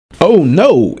Oh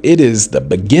no, it is the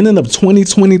beginning of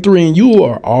 2023 and you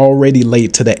are already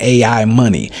late to the AI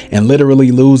money and literally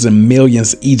losing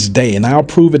millions each day. And I'll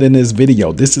prove it in this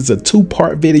video. This is a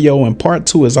two-part video and part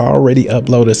two is already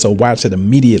uploaded, so watch it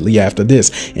immediately after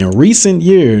this. In recent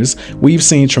years, we've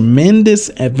seen tremendous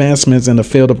advancements in the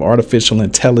field of artificial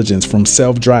intelligence, from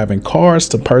self-driving cars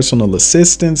to personal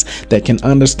assistants that can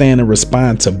understand and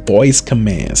respond to voice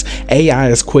commands. AI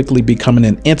is quickly becoming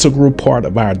an integral part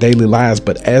of our daily lives,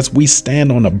 but as we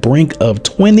stand on the brink of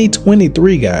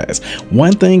 2023, guys,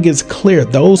 one thing is clear: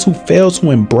 those who fail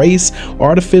to embrace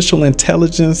artificial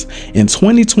intelligence in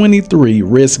 2023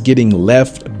 risk getting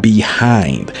left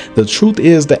behind. The truth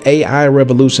is, the AI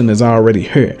revolution is already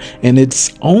here, and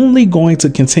it's only going to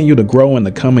continue to grow in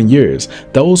the coming years.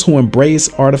 Those who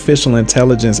embrace artificial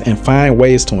intelligence and find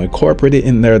ways to incorporate it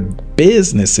in their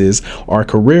businesses or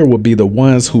career will be the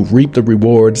ones who reap the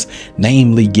rewards,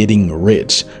 namely getting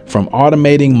rich. From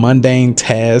automating mundane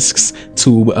tasks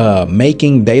to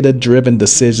making data-driven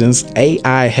decisions,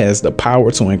 AI has the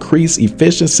power to increase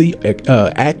efficiency,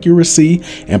 accuracy,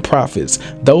 and profits.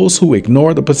 Those who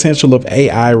ignore the potential of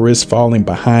AI risk falling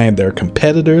behind their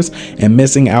competitors and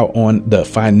missing out on the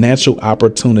financial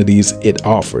opportunities it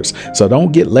offers. So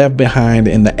don't get left behind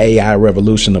in the AI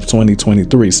revolution of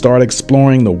 2023. Start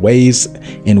exploring the ways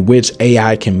in which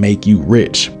AI can make you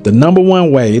rich. The number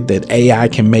one way that AI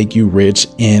can make you rich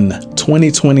in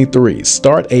 2023: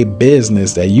 start a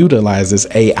business that utilizes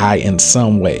AI in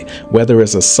some way. Whether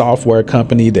it's a software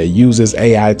company that uses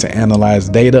AI to analyze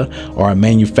data or a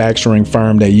manufacturing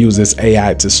firm that uses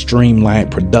AI to streamline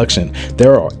production,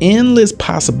 there are endless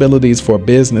possibilities for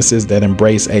businesses that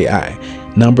embrace AI.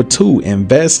 Number two,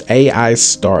 invest AI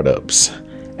startups.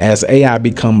 As AI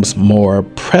becomes more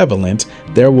prevalent,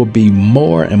 there will be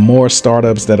more and more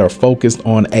startups that are focused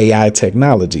on AI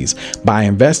technologies. By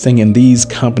investing in these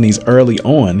companies early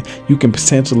on, you can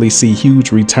potentially see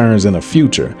huge returns in the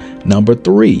future. Number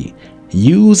three,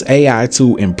 use AI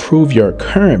to improve your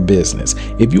current business.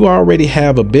 If you already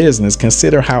have a business,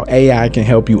 consider how AI can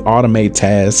help you automate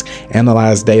tasks,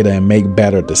 analyze data, and make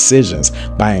better decisions.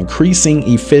 By increasing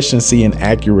efficiency and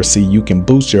accuracy, you can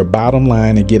boost your bottom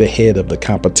line and get ahead of the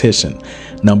competition.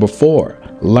 Number four,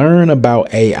 learn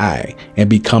about AI and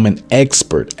become an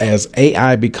expert. As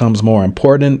AI becomes more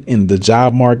important in the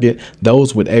job market,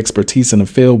 those with expertise in the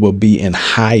field will be in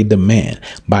high demand.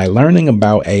 By learning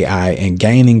about AI and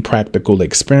gaining practical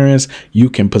experience,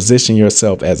 you can position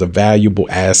yourself as a valuable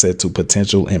asset to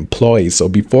potential employees. So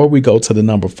before we go to the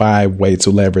number five way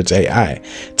to leverage AI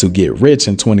to get rich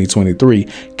in 2023,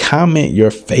 comment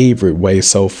your favorite way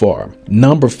so far.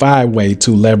 Number five way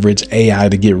to leverage AI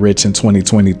to get rich in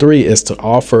 2023 is to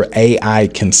offer AI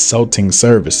consulting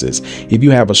services. If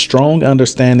you have a strong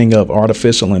understanding of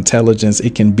artificial intelligence,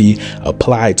 it can be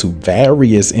applied to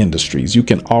various industries. You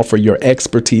can offer your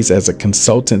expertise as a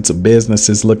consultant to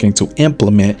businesses looking to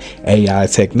implement AI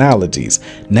technologies.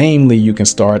 Namely, you can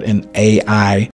start an AI